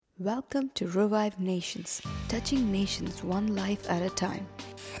Welcome to Revive Nations, touching nations one life at a time.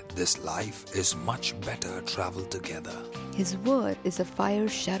 This life is much better traveled together. His word is a fire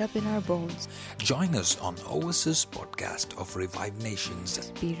shut up in our bones. Join us on Oasis podcast of Revive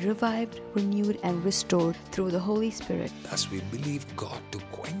Nations Be revived, renewed, and restored through the Holy Spirit. as we believe God to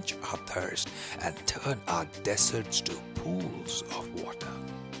quench our thirst and turn our deserts to pools of water.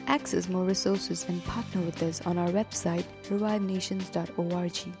 Access more resources and partner with us on our website,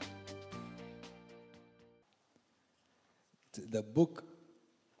 revivenations.org. The book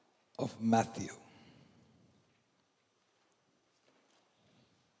of Matthew,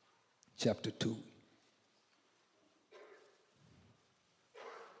 chapter 2.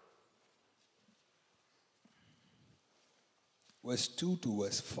 Verse 2 to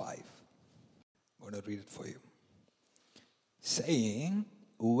verse 5. I'm going to read it for you. Saying,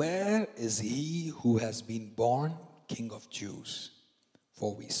 "Where is he who has been born King of Jews?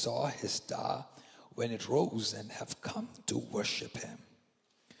 For we saw his star when it rose and have come to worship him."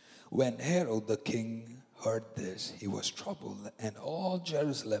 When Herod the king heard this, he was troubled, and all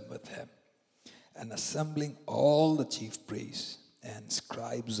Jerusalem with him. And assembling all the chief priests and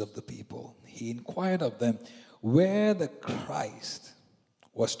scribes of the people, he inquired of them where the Christ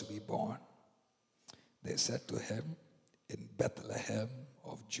was to be born. They said to him, "In Bethlehem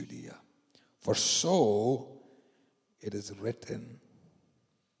of Judea. For so it is written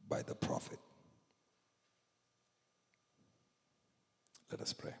by the prophet." Let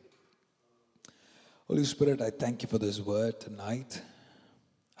us pray. Holy Spirit, I thank you for this word tonight.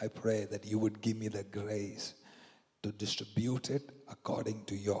 I pray that you would give me the grace to distribute it according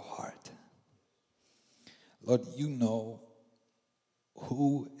to your heart. Lord, you know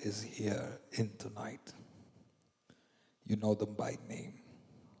who is here in tonight. You know them by name.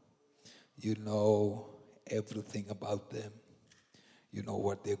 You know everything about them. You know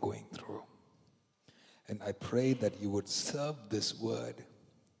what they're going through. And I pray that you would serve this word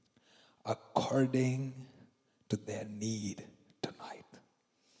according to their need tonight.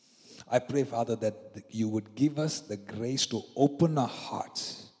 I pray, Father, that you would give us the grace to open our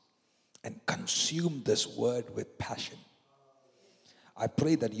hearts and consume this word with passion. I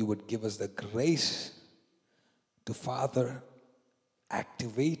pray that you would give us the grace to, Father,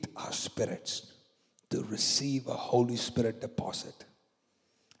 activate our spirits to receive a Holy Spirit deposit.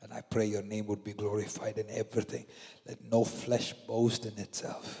 And I pray your name would be glorified in everything. Let no flesh boast in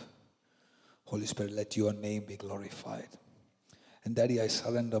itself. Holy Spirit, let your name be glorified. And Daddy, I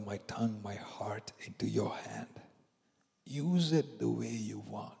surrender my tongue, my heart into your hand. Use it the way you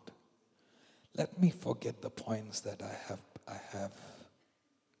want. Let me forget the points that I have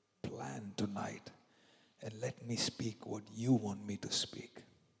planned tonight. And let me speak what you want me to speak.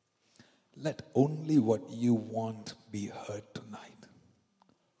 Let only what you want be heard tonight.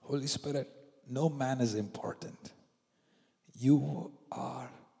 Holy Spirit, no man is important. You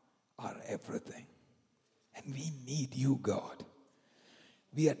are our everything. And we need you, God.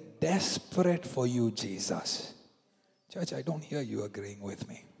 We are desperate for you, Jesus. Church, I don't hear you agreeing with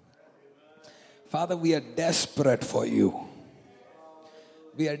me. Father, we are desperate for you.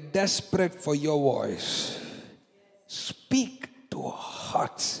 We are desperate for your voice. Speak to our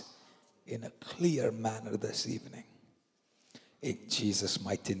hearts in a clear manner this evening. In Jesus'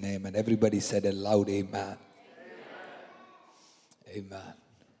 mighty name. And everybody said a loud amen. Amen.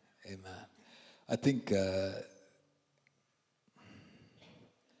 Amen. I think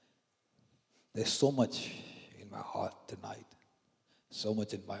there's so much in my heart tonight. So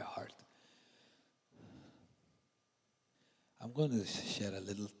much in my heart. I'm going to share a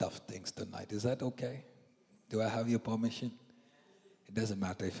little tough things tonight. Is that okay? Do I have your permission? It doesn't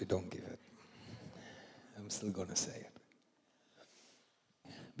matter if you don't give it. I'm still going to say it.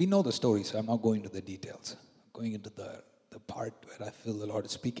 We know the story, so I'm not going into the details. I'm going into the part where I feel the Lord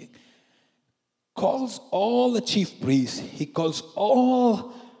is speaking. Calls all the chief priests. He calls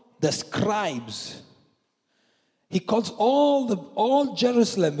all the scribes. He calls all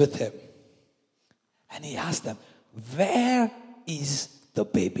Jerusalem with him. And he asks them, "Where is the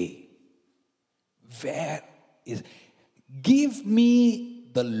baby? Where is? Give me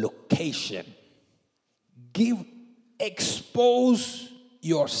the location. Expose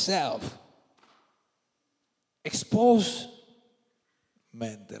yourself. Expose."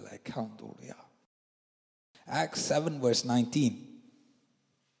 Acts 7 verse 19.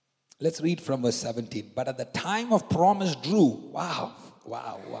 Let's read from verse 17. "But at the time of promise drew." Wow.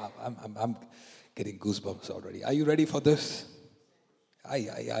 I'm getting goosebumps already. Are you ready for this?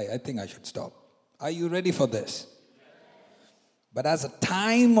 I think I should stop. Are you ready for this? But as the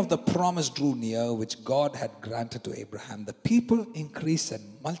time of the promise drew near, which God had granted to Abraham, the people increased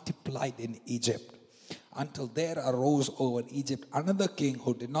and multiplied in Egypt, until there arose over Egypt another king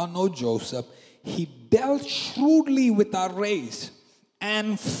who did not know Joseph. He dealt shrewdly with our race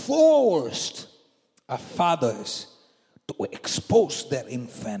and forced our fathers to expose their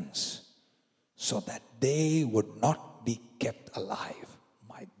infants so that they would not be kept alive.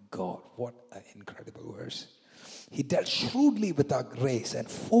 My God, what an incredible verse. He dealt shrewdly with our grace and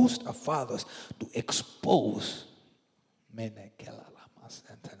forced our fathers to expose.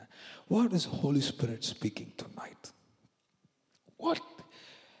 What is Holy Spirit speaking tonight? What?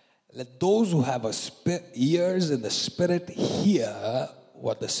 Let those who have ears in the Spirit hear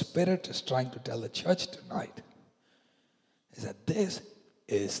what the Spirit is trying to tell the church tonight. Is that this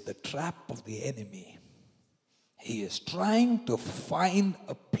is the trap of the enemy. He is trying to find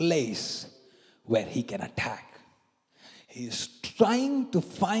a place where he can attack. He is trying to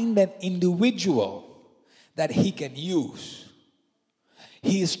find an individual that he can use.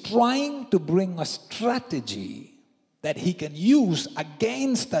 He is trying to bring a strategy that he can use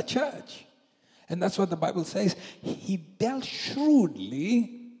against the church. And that's what the Bible says. He dealt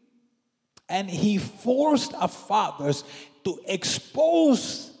shrewdly and he forced our fathers to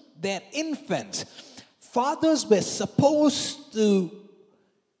expose their infants. Fathers were supposed to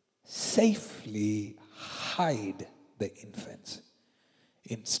safely hide the infants.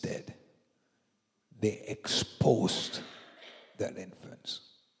 Instead, they exposed their infants.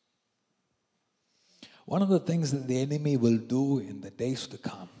 One of the things that the enemy will do in the days to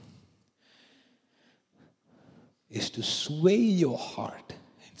come is to sway your heart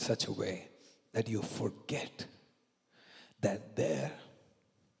in such a way that you forget that there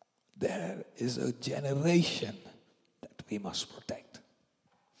is a generation that we must protect.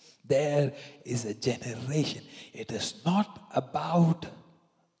 There is a generation. It is not about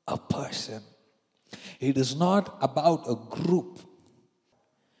a person. It is not about a group.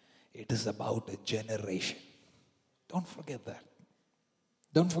 It is about a generation. Don't forget that.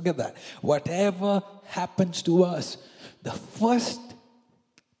 Don't forget that. Whatever happens to us, the first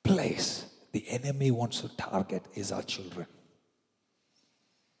place the enemy wants to target is our children.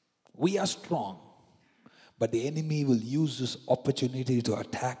 We are strong, but the enemy will use this opportunity to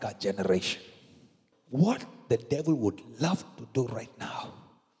attack our generation. What the devil would love to do right now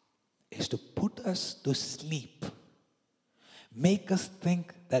is to put us to sleep. Make us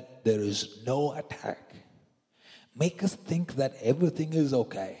think that there is no attack. Make us think that everything is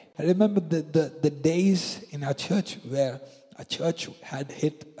okay. I remember the days in our church where a church had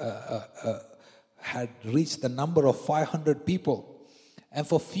reached the number of 500 people. And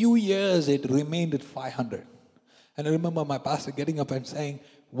for a few years, it remained at 500. And I remember my pastor getting up and saying,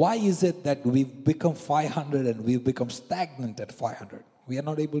 why is it that we've become 500 and we've become stagnant at 500? We are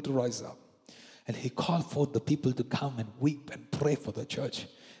not able to rise up. And he called forth the people to come and weep and pray for the church.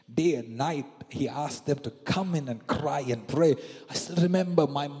 Day and night, he asked them to come in and cry and pray. I still remember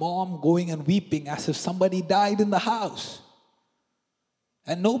my mom going and weeping as if somebody died in the house.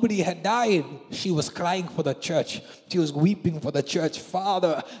 And nobody had died. She was crying for the church. She was weeping for the church.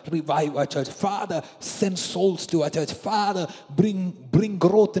 Father, revive our church. Father, send souls to our church. Father, bring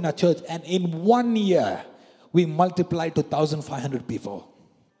growth in our church. And in 1 year, we multiplied to 1,500 people.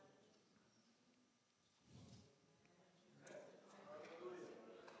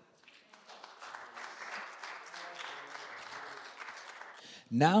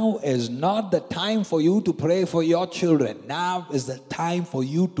 Now is not the time for you to pray for your children. Now is the time for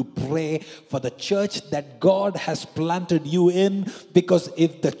you to pray for the church that God has planted you in. Because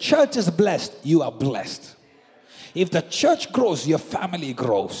if the church is blessed, you are blessed. If the church grows, your family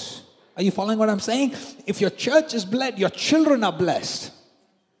grows. Are you following what I'm saying? If your church is blessed, your children are blessed.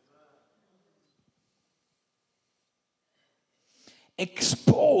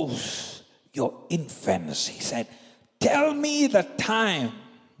 Expose your infants. He said, tell me the time.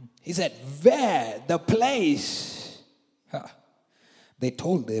 He said, where, the place. They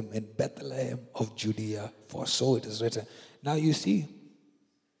told him in Bethlehem of Judea, for so it is written. Now you see,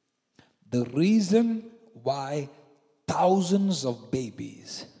 the reason why thousands of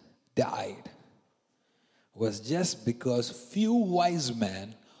babies died was just because few wise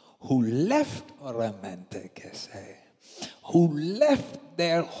men who left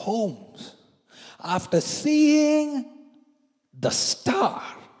their homes after seeing the star,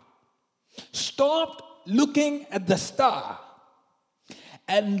 stopped looking at the star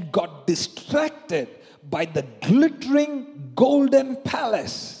and got distracted by the glittering golden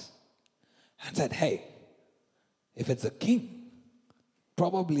palace and said, hey, if it's a king,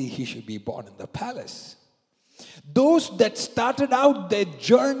 probably he should be born in the palace. Those that started out their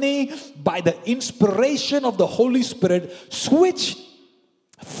journey by the inspiration of the Holy Spirit switched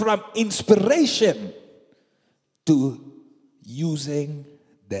from inspiration to using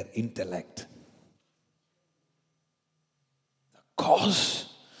their intellect. The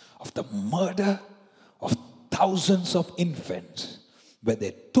cause of the murder of thousands of infants, where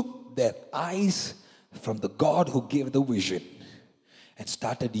they took their eyes from the God who gave the vision and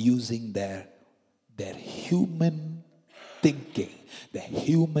started using their human thinking, their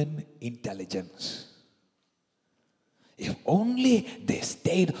human intelligence. If only they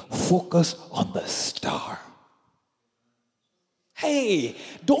stayed focused on the star. Hey,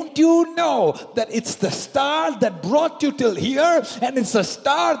 don't you know that it's the star that brought you till here, and it's the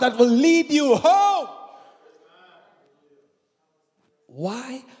star that will lead you home?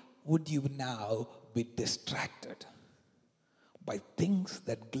 Why would you now be distracted by things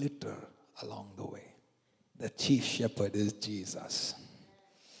that glitter along the way? The chief shepherd is Jesus.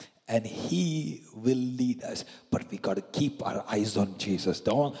 And he will lead us. But we got to keep our eyes on Jesus.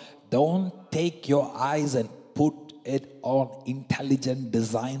 Don't take your eyes and put it on intelligent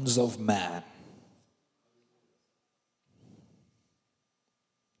designs of man.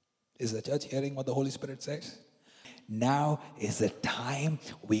 Is the church hearing what the Holy Spirit says? Now is the time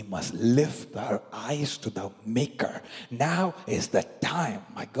we must lift our eyes to the Maker. Now is the time,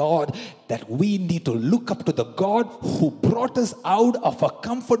 my God, that we need to look up to the God who brought us out of a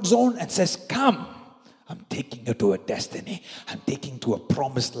comfort zone and says, come, I'm taking you to a destiny. I'm taking you to a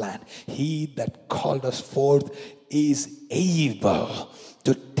promised land. He that called us forth is able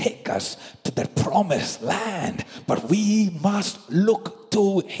to take us to the promised land. But we must look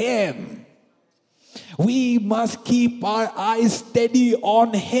to Him. We must keep our eyes steady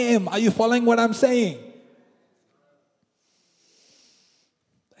on Him. Are you following what I'm saying?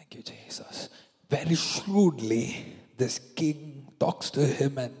 Thank you, Jesus. Very shrewdly, this king talks to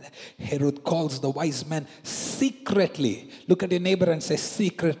him, and Herod calls the wise men secretly. Look at your neighbor and say,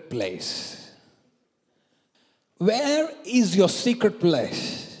 secret place. Where is your secret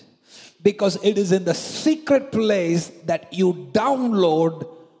place? Because it is in the secret place that you download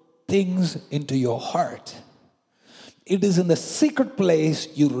things into your heart. It is in the secret place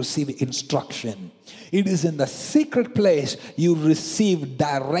you receive instruction. It is in the secret place you receive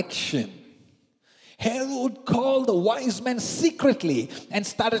direction. Herod called the wise men secretly and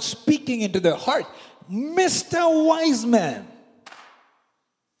started speaking into their heart. Mr. Wise Man,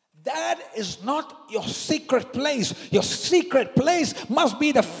 that is not your secret place. Your secret place must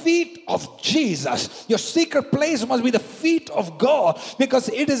be the feet of Jesus. Your secret place must be the feet of God, because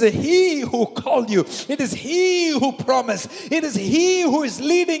it is He who called you. It is He who promised. It is He who is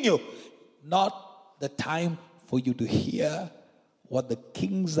leading you. Not the time for you to hear what the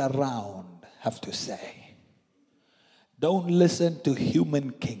kings around have to say. Don't listen to human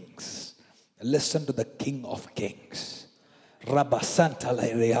kings. Listen to the King of Kings.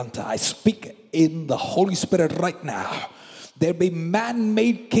 I speak in the Holy Spirit right now. There be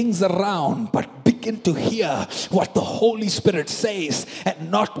man-made kings around, but begin to hear what the Holy Spirit says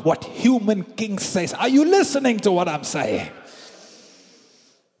and not what human kings says. Are you listening to what I'm saying?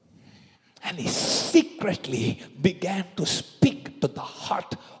 And he secretly began to speak to the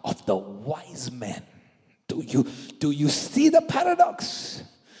heart of the wise men. Do you see the paradox?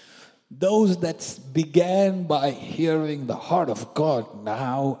 Those that began by hearing the heart of God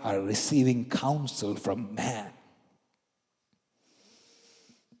now are receiving counsel from man.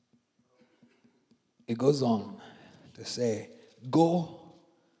 It goes on to say, go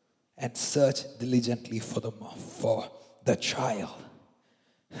and search diligently for the child.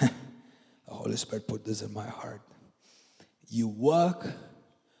 The Holy Spirit put this in my heart. You work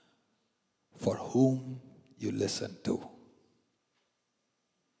for whom you listen to.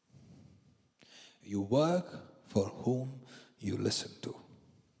 You work for whom you listen to.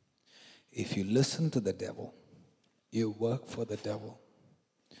 If you listen to the devil, you work for the devil.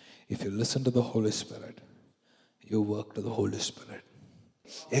 If you listen to the Holy Spirit, you work to the Holy Spirit.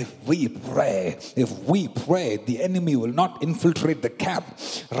 If we pray, the enemy will not infiltrate the camp.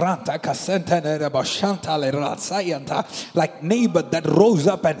 Like Naboth that rose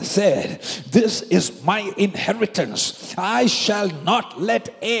up and said, this is my inheritance. I shall not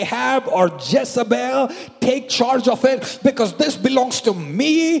let Ahab or Jezebel take charge of it, because this belongs to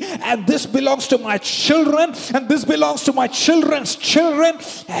me, and this belongs to my children, and this belongs to my children's children.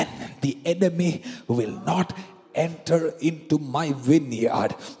 And the enemy will not enter into my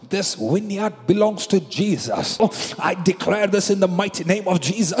vineyard. This vineyard belongs to Jesus. I declare this in the mighty name of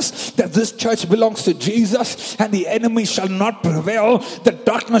Jesus, that this church belongs to Jesus, and the enemy shall not prevail. The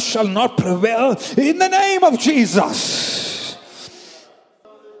darkness shall not prevail in the name of Jesus.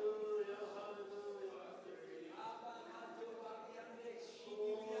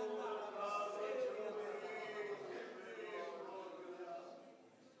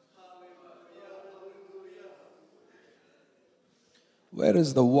 Where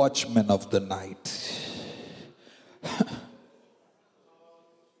is the watchman of the night?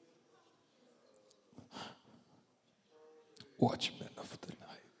 Watchman of the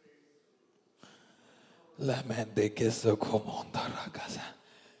night. La mende que se comonda ragasa.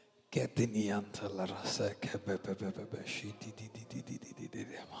 Que tenianta la rasa que bebe shi di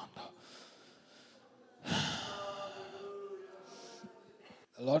mando.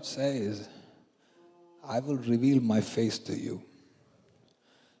 The Lord says, I will reveal my face to you,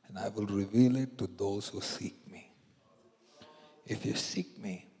 and I will reveal it to those who seek me. If you seek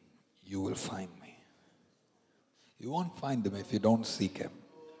me, you will find me. You won't find him if you don't seek him.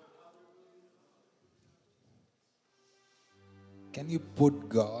 Can you put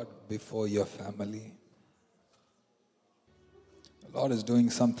God before your family? The Lord is doing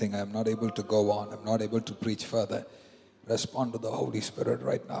something. I am not able to go on. I'm not able to preach further. Respond to the Holy Spirit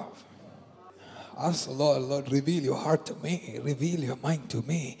right now. Ask the Lord, Lord, reveal your heart to me. Reveal your mind to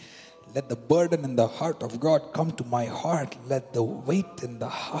me. Let the burden in the heart of God come to my heart. Let the weight in the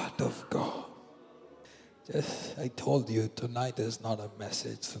heart of God. I told you, tonight is not a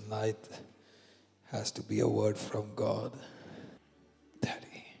message. Tonight has to be a word from God.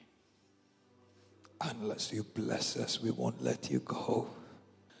 Daddy, unless you bless us, we won't let you go.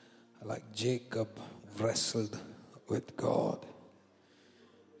 Like Jacob wrestled with God.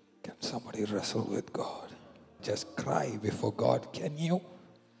 Can somebody wrestle with God? Just cry before God. Can you?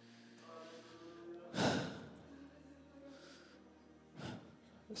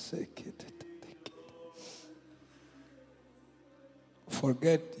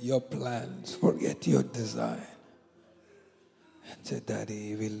 Forget your plans. Forget your design. And say,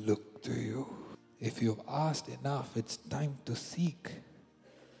 Daddy, we look to you. If you've asked enough, it's time to seek.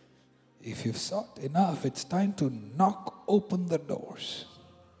 If you've sought enough, it's time to knock open the doors.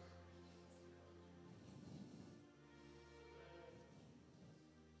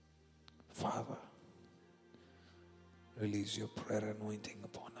 Father, release your prayer anointing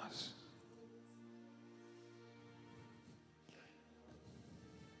upon us.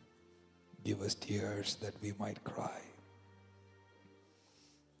 Give us tears that we might cry.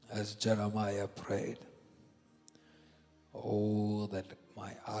 As Jeremiah prayed, oh, that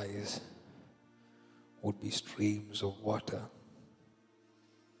my eyes would be streams of water.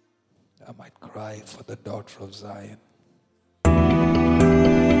 I might cry for the daughter of Zion.